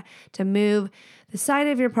idea to move the side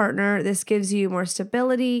of your partner. This gives you more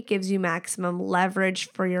stability, gives you maximum leverage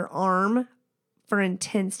for your arm for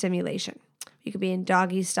intense stimulation. You could be in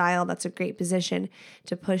doggy style. That's a great position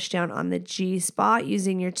to push down on the G spot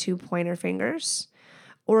using your 2 pointer fingers,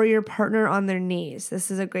 or your partner on their knees.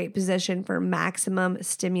 This is a great position for maximum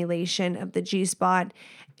stimulation of the G spot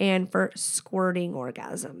and for squirting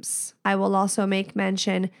orgasms. I will also make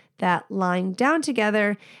mention that lying down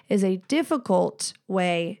together is a difficult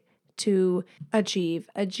way to achieve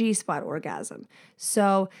a G-spot orgasm.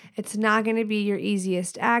 So it's not going to be your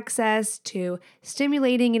easiest access to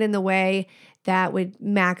stimulating it in the way that would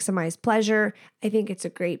maximize pleasure. I think it's a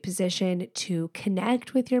great position to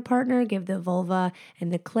connect with your partner, give the vulva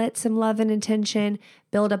and the clit some love and attention,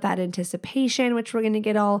 build up that anticipation, which we're going to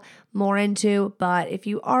get all more into. But if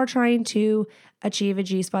you are trying to achieve a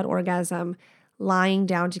G-spot orgasm, lying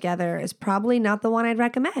down together is probably not the one I'd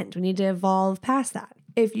recommend. We need to evolve past that.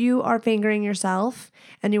 If you are fingering yourself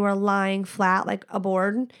and you are lying flat like a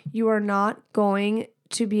board, you are not going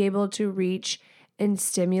to be able to reach and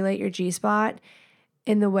stimulate your G-spot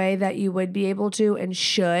in the way that you would be able to and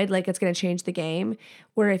should. Like, it's going to change the game.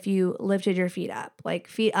 Where if you lifted your feet up, like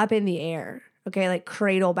feet up in the air, okay, like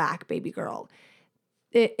cradle back, baby girl,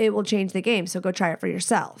 it will change the game. So go try it for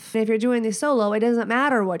yourself. If you're doing this solo, it doesn't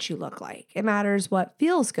matter what you look like. It matters what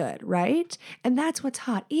feels good, right? And that's what's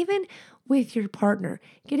hot. Even with your partner,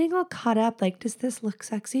 getting all caught up, like, does this look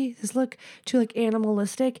sexy? Does this look too like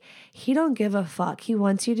animalistic? He don't give a fuck. He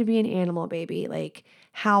wants you to be an animal, baby. Like,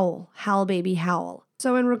 howl, baby, howl.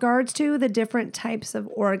 So in regards to the different types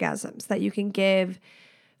of orgasms that you can give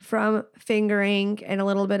from fingering and a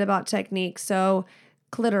little bit about technique. So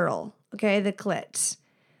clitoral, okay, the clit.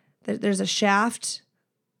 There's a shaft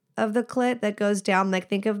of the clit that goes down. Like,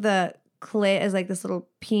 think of the clit is like this little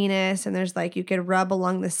penis, and there's like, you could rub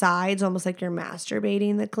along the sides, almost like you're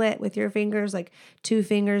masturbating the clit with your fingers, like 2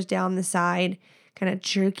 fingers down the side, kind of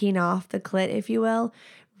jerking off the clit, if you will,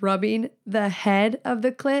 rubbing the head of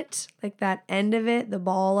the clit, like that end of it, the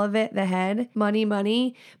ball of it, the head,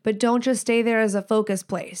 money, but don't just stay there as a focus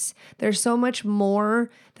place. There's so much more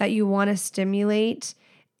that you want to stimulate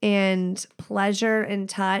and pleasure and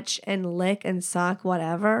touch and lick and suck,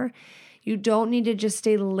 whatever. You don't need to just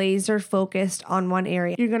stay laser focused on one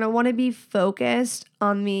area. You're going to want to be focused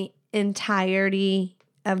on the entirety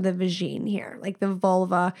of the vagine here, like the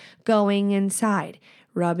vulva going inside,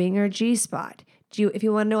 rubbing your G-spot. If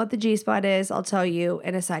you want to know what the G-spot is, I'll tell you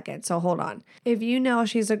in a second, so hold on. If you know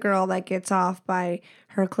she's a girl that gets off by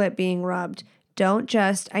her clit being rubbed, don't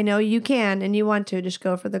just, I know you can and you want to, just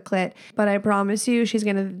go for the clit, but I promise you she's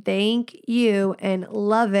going to thank you and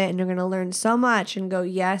love it, and you're going to learn so much and go,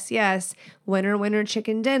 yes, winner,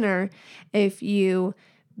 chicken dinner, if you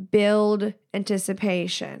build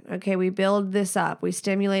anticipation. Okay, we build this up. We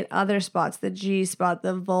stimulate other spots, the G-spot,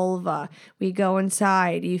 the vulva. We go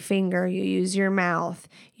inside, you finger, you use your mouth,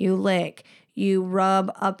 you lick, you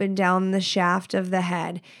rub up and down the shaft of the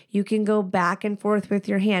head. You can go back and forth with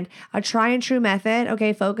your hand. A try and true method,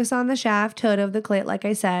 okay, focus on the shaft, hood of the clit, like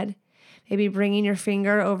I said. Maybe bringing your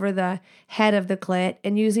finger over the head of the clit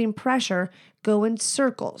and using pressure, go in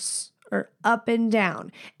circles or up and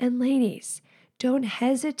down. And ladies, don't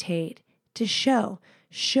hesitate to show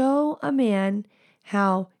a man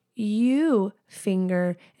how you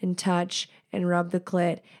finger and touch and rub the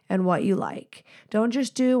clit and what you like. Don't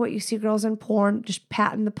just do what you see girls in porn, just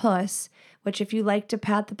patting the puss, which if you like to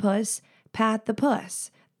pat the puss.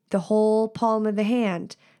 The whole palm of the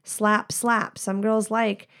hand, slap. Some girls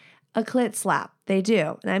like a clit slap. They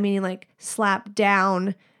do. And I mean like slap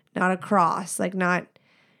down, not across, like not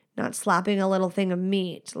slapping a little thing of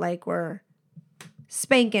meat, like we're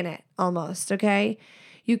spanking it almost, okay?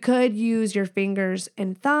 You could use your fingers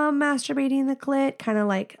and thumb masturbating the clit, kind of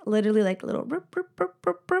like literally like a little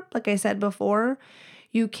rip, like I said before.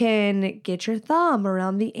 You can get your thumb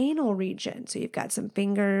around the anal region. So you've got some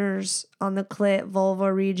fingers on the clit,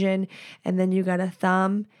 vulva region, and then you got a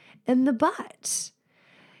thumb in the butt.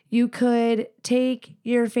 You could take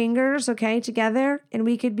your fingers, okay, together, and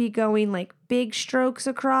we could be going like big strokes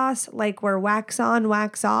across, like we're wax on,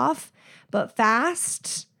 wax off, but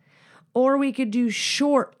fast. Or we could do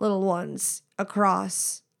short little ones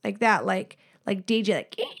across like that, like DJ,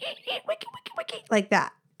 like wiki, like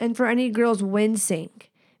that. And for any girls wincing,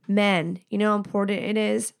 men, you know how important it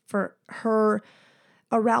is for her.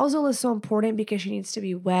 Arousal is so important because she needs to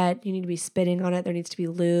be wet. You need to be spitting on it. There needs to be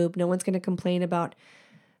lube. No one's going to complain about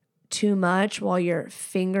too much while you're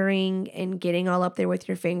fingering and getting all up there with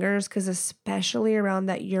your fingers, because especially around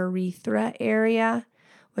that urethra area,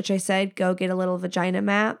 which I said, go get a little vagina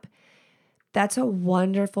map. That's a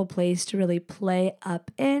wonderful place to really play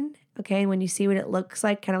up in, okay? And when you see what it looks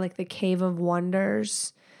like, kind of like the Cave of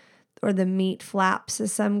Wonders or the meat flaps,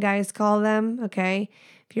 as some guys call them, okay?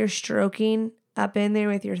 If you're stroking up in there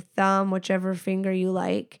with your thumb, whichever finger you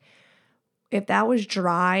like, if that was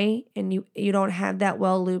dry and you don't have that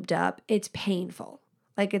well lubed up, it's painful.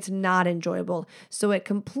 Like it's not enjoyable. So it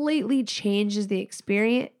completely changes the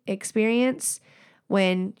experience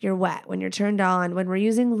when you're wet, when you're turned on, when we're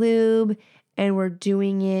using lube and we're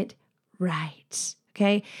doing it right,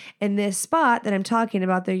 okay? And this spot that I'm talking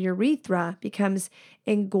about, the urethra, becomes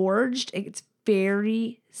engorged. It's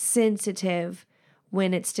very sensitive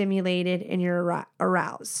when it's stimulated and you're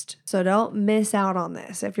aroused. So don't miss out on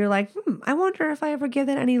this. If you're like, I wonder if I ever give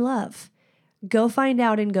it any love, go find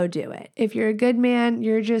out and go do it. If you're a good man,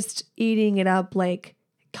 you're just eating it up like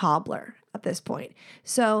cobbler at this point.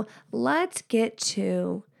 So let's get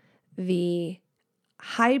to the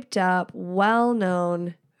hyped up,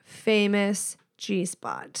 well-known, famous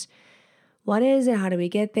G-spot. What is it? How do we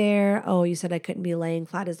get there? Oh, you said I couldn't be laying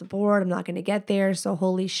flat as a board. I'm not going to get there. So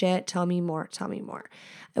holy shit, tell me more.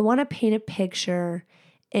 I want to paint a picture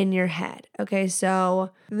in your head. Okay, so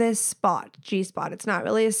this spot, G-spot, it's not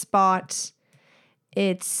really a spot.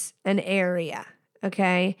 It's an area,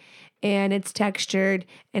 okay? And it's textured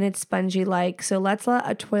and it's spongy-like. So let's let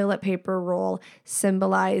a toilet paper roll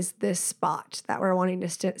symbolize this spot that we're wanting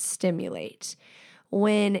to stimulate.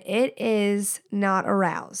 When it is not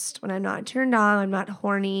aroused, when I'm not turned on, I'm not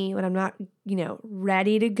horny, when I'm not,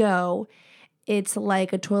 ready to go, it's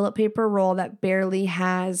like a toilet paper roll that barely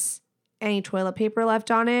has any toilet paper left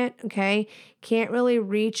on it, okay? Can't really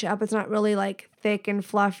reach up. It's not really like thick and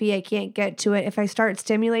fluffy. I can't get to it. If I start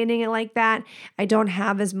stimulating it like that, I don't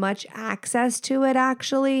have as much access to it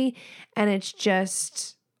actually, and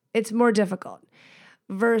it's more difficult.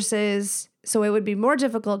 versus, so it would be more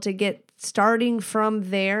difficult to get starting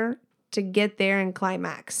from there to get there and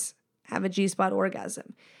climax, have a G-spot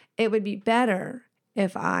orgasm. It would be better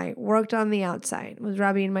if I worked on the outside, was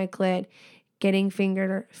rubbing my clit, getting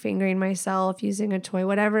fingering myself, using a toy,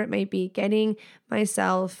 whatever it may be, getting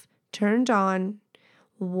myself turned on,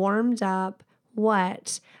 warmed up,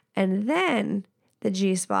 wet, and then the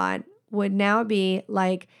G-spot would now be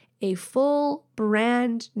like a full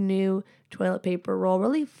brand new toilet paper roll,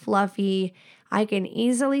 really fluffy. I can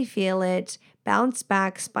easily feel it, bounce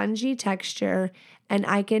back, spongy texture, and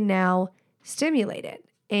I can now stimulate it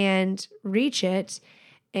and reach it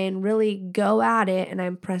and really go at it. And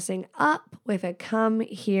I'm pressing up with a come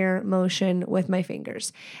here motion with my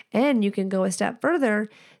fingers. And you can go a step further.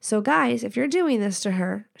 So guys, if you're doing this to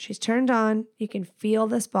her, she's turned on, you can feel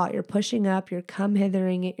the spot, you're pushing up, you're come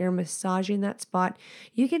hithering it, you're massaging that spot.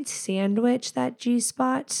 You can sandwich that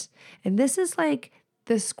G-spot. And this is like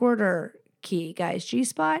the squirter key, guys.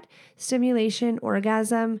 G-spot, stimulation,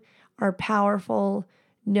 orgasm are powerful,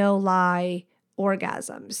 no lie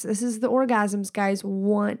orgasms. This is the orgasms guys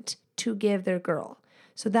want to give their girl.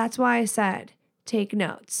 So that's why I said, take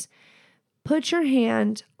notes. Put your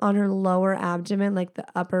hand on her lower abdomen, like the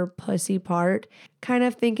upper pussy part, kind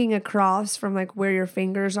of thinking across from like where your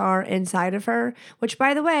fingers are inside of her, which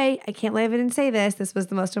by the way, I can't leave it and say this. This was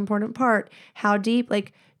the most important part. How deep?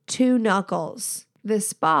 Like 2 knuckles. The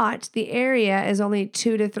spot, the area is only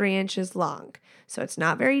 2 to 3 inches long. So it's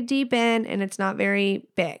not very deep in and it's not very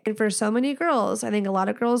big. And for so many girls, I think a lot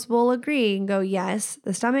of girls will agree and go, yes,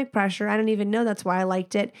 the stomach pressure, I don't even know that's why I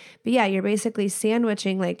liked it. But yeah, you're basically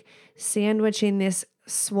sandwiching this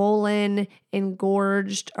swollen,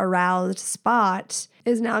 engorged, aroused spot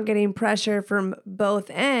is now getting pressure from both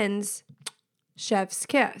ends. Chef's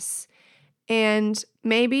kiss. And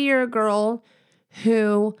maybe you're a girl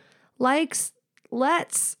who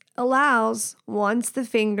wants the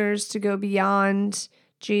fingers to go beyond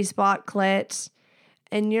G-spot clit,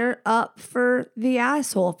 and you're up for the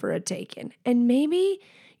asshole for a taken. And maybe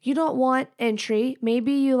you don't want entry.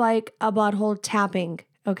 Maybe you like a butthole tapping,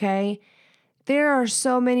 okay? There are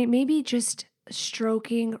so many, maybe just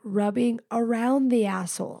stroking, rubbing around the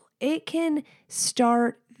asshole. It can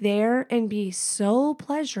start there and be so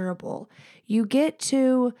pleasurable. You get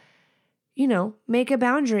to make a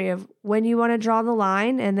boundary of when you want to draw the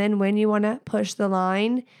line and then when you want to push the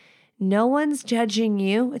line. No one's judging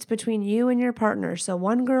you. It's between you and your partner. So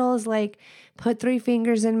one girl is like, put 3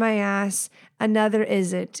 fingers in my ass. Another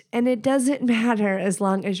isn't. And it doesn't matter as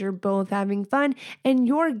long as you're both having fun and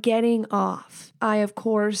you're getting off. I, of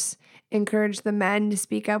course, encourage the men to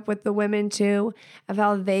speak up with the women too of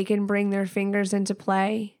how they can bring their fingers into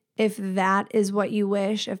play. If that is what you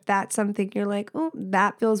wish, if that's something you're like, oh,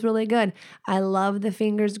 that feels really good. I love the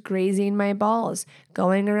fingers grazing my balls,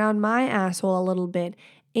 going around my asshole a little bit.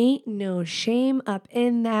 Ain't no shame up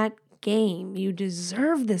in that game. You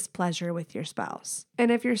deserve this pleasure with your spouse.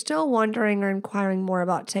 And if you're still wondering or inquiring more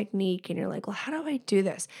about technique and you're like, well, how do I do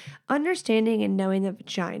this? Understanding and knowing the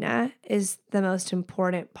vagina is the most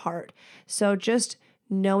important part. So just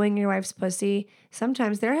knowing your wife's pussy,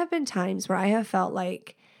 sometimes there have been times where I have felt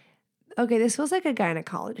like, okay, this feels like a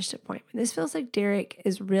gynecologist appointment. This feels like Derek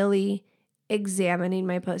is really examining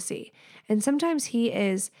my pussy. And sometimes he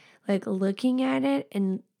is like looking at it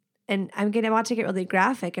and I'm about to get really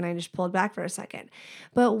graphic and I just pulled back for a second.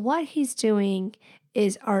 But what he's doing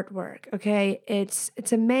is artwork, okay? It's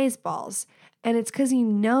amazeballs. And it's because he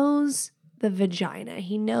knows the vagina.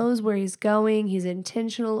 He knows where he's going. He's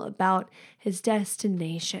intentional about his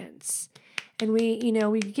destinations. And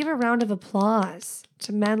we give a round of applause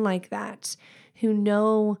to men like that who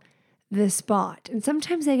know the spot. And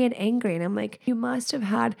sometimes I get angry and I'm like, you must have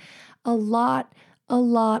had a lot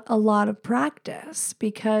of practice,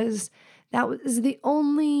 because that was the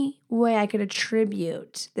only way I could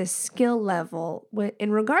attribute this skill level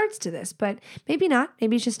in regards to this. But maybe not.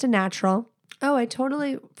 Maybe it's just a natural. Oh, I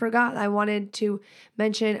totally forgot. I wanted to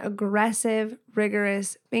mention aggressive,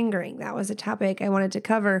 rigorous fingering. That was a topic I wanted to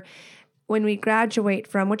cover. When we graduate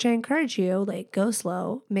from, which I encourage you, like go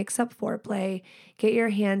slow, mix up foreplay, get your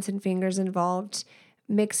hands and fingers involved,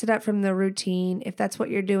 mix it up from the routine, if that's what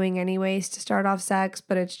you're doing anyways to start off sex,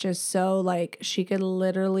 but it's just so like she could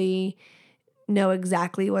literally know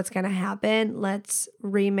exactly what's going to happen. Let's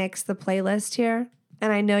remix the playlist here.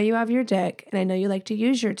 And I know you have your dick and I know you like to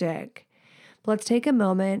use your dick, but let's take a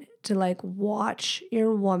moment to like watch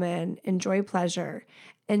your woman enjoy pleasure.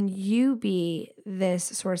 And you be this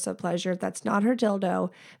source of pleasure. If that's not her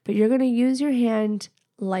dildo, but you're going to use your hand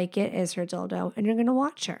like it is her dildo, and you're going to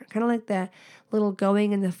watch her. Kind of like the little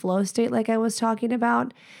going in the flow state like I was talking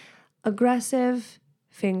about. Aggressive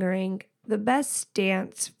fingering, the best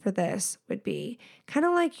stance for this would be kind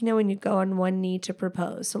of like, when you go on one knee to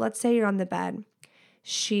propose. So let's say you're on the bed.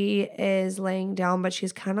 She is laying down, but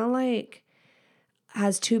she's kind of like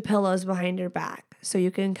has two pillows behind her back. So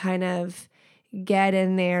you can kind of get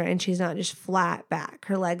in there and she's not just flat back.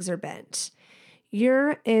 Her legs are bent.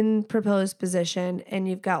 You're in proposed position and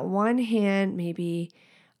you've got one hand maybe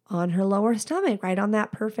on her lower stomach, right on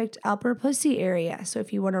that perfect upper pussy area. So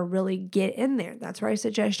if you want to really get in there, that's where I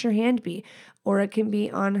suggest your hand be. Or it can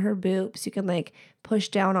be on her boobs. You can like push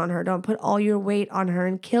down on her. Don't put all your weight on her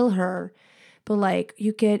and kill her. But like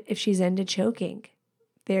you could, if she's into choking,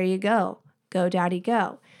 there you go. Go, daddy,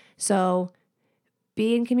 go. So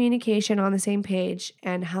be in communication on the same page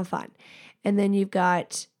and have fun. And then you've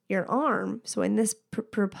got your arm. So in this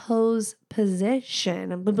proposed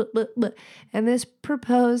position,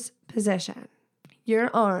 your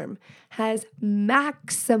arm has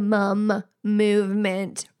maximum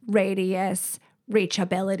movement radius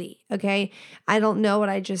reachability. Okay. I don't know what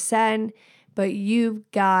I just said, but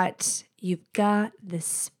you've got the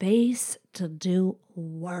space to do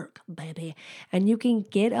work, baby. And you can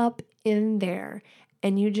get up in there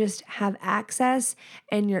and you just have access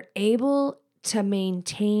and you're able to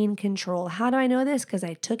maintain control. How do I know this? Because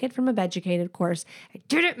I took it from a Beducated course. I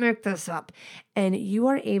didn't make this up. And you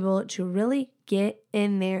are able to really get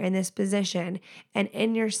in there in this position, and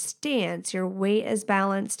in your stance, your weight is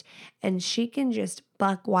balanced, and she can just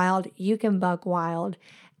buck wild. You can buck wild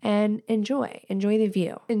and enjoy the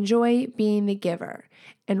view. Enjoy being the giver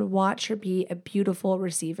and watch her be a beautiful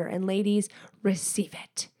receiver. And ladies, receive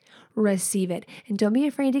it. And don't be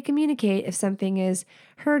afraid to communicate if something is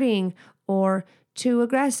hurting or too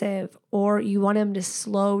aggressive, or you want him to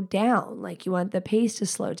slow down, like you want the pace to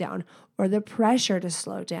slow down or the pressure to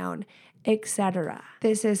slow down, etc.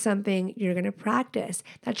 This is something you're going to practice,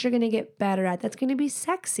 that you're going to get better at, that's going to be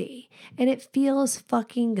sexy, and it feels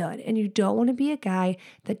fucking good. And you don't want to be a guy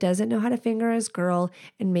that doesn't know how to finger his girl,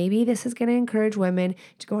 and maybe this is going to encourage women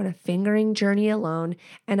to go on a fingering journey alone.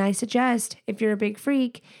 And I suggest, if you're a big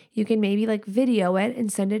freak, you can maybe like video it and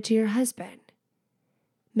send it to your husband.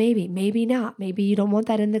 Maybe not. Maybe you don't want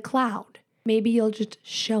that in the cloud. Maybe you'll just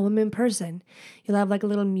show him in person. You'll have like a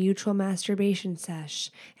little mutual masturbation sesh,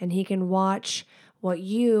 and he can watch what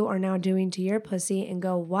you are now doing to your pussy and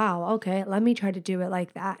go, wow, okay, let me try to do it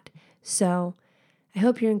like that. So I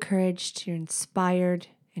hope you're encouraged, you're inspired,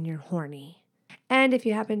 and you're horny. And if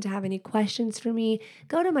you happen to have any questions for me,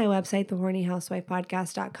 go to my website,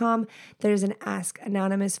 thehornyhousewifepodcast.com. There's an Ask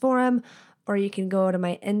Anonymous forum, or you can go to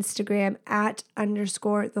my Instagram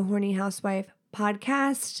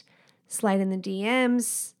 @_thehornyhousewifepodcast. Slide in the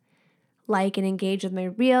DMs, like and engage with my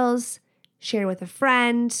reels, share with a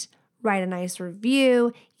friend, write a nice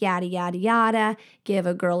review, yada, yada, yada. Give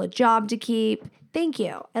a girl a job to keep. Thank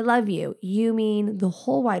you. I love you. You mean the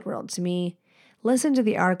whole wide world to me. Listen to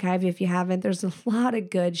the archive if you haven't. There's a lot of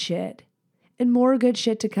good shit and more good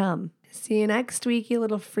shit to come. See you next week, you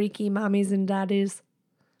little freaky mommies and daddies.